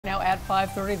Now at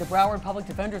 5:30, the Broward Public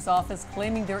Defender's Office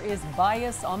claiming there is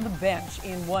bias on the bench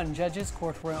in one judge's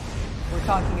courtroom. We're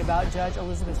talking about Judge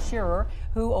Elizabeth Scherer,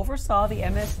 who oversaw the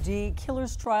MSD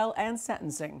killer's trial and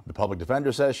sentencing. The public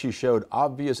defender says she showed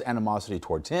obvious animosity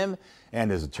towards him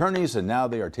and his attorneys, and now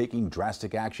they are taking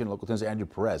drastic action. Local 10's Andrew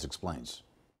Perez explains.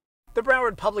 The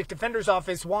Broward Public Defender's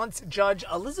Office wants Judge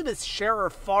Elizabeth Scherer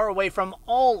far away from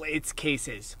all its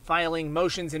cases, filing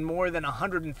motions in more than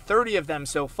 130 of them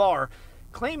so far,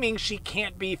 claiming she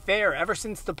can't be fair ever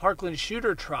since the Parkland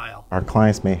shooter trial. Our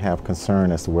clients may have concern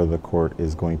as to whether the court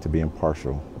is going to be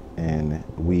impartial, and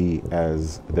we,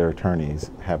 as their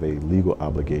attorneys, have a legal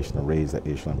obligation to raise that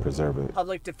issue and preserve it.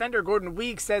 Public Defender Gordon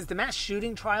Weeks says the mass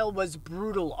shooting trial was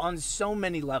brutal on so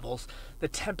many levels. The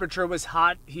temperature was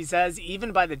hot, he says,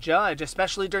 even by the judge,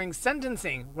 especially during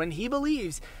sentencing, when he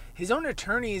believes his own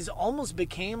attorneys almost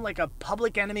became like a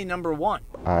public enemy number one.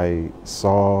 I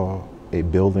saw a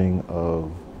building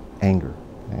of anger,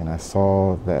 and I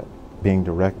saw that being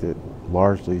directed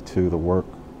largely to the work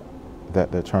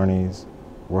that the attorneys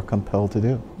were compelled to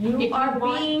do. You are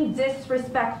being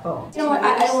disrespectful. You know what?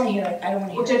 I don't want to hear it. I don't want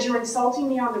to hear it. Well, Judge, you're insulting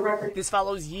me on the record. This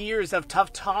follows years of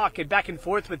tough talk and back and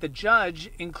forth with the judge,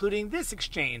 including this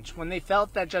exchange when they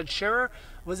felt that Judge Scherer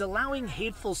was allowing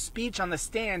hateful speech on the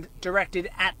stand directed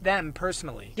at them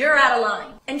personally. You're out of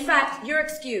line. In fact, you're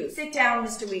excused. Sit down,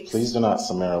 Mr. Weeks. Please do not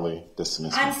summarily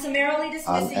dismiss me. I'm summarily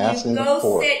dismissing asking you. the Go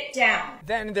court. sit down.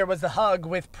 Then there was the hug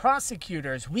with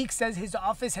prosecutors. Weeks says his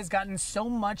office has gotten so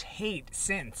much hate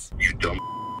since. You dumb.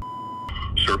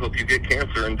 Sure hope you get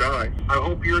cancer and die. I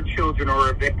hope your children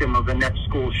are a victim of the next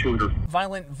school shooter.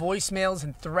 Violent voicemails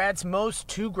and threats, most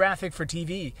too graphic for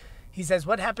TV. He says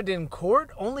what happened in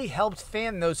court only helped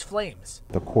fan those flames.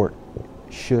 The court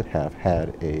should have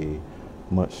had a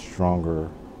much stronger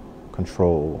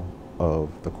control of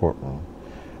the courtroom,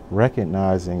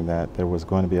 recognizing that there was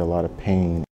going to be a lot of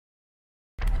pain.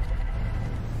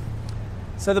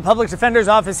 So the Public Defender's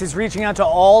Office is reaching out to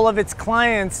all of its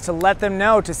clients to let them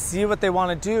know, to see what they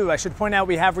want to do. I should point out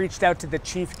we have reached out to the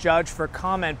Chief Judge for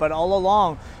comment, but all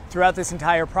along throughout this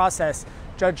entire process,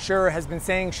 Judge Scherer has been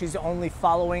saying she's only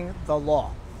following the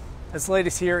law. That's the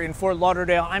latest here in Fort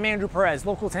Lauderdale. I'm Andrew Perez,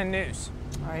 Local 10 News.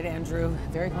 All right, Andrew,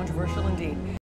 very controversial indeed.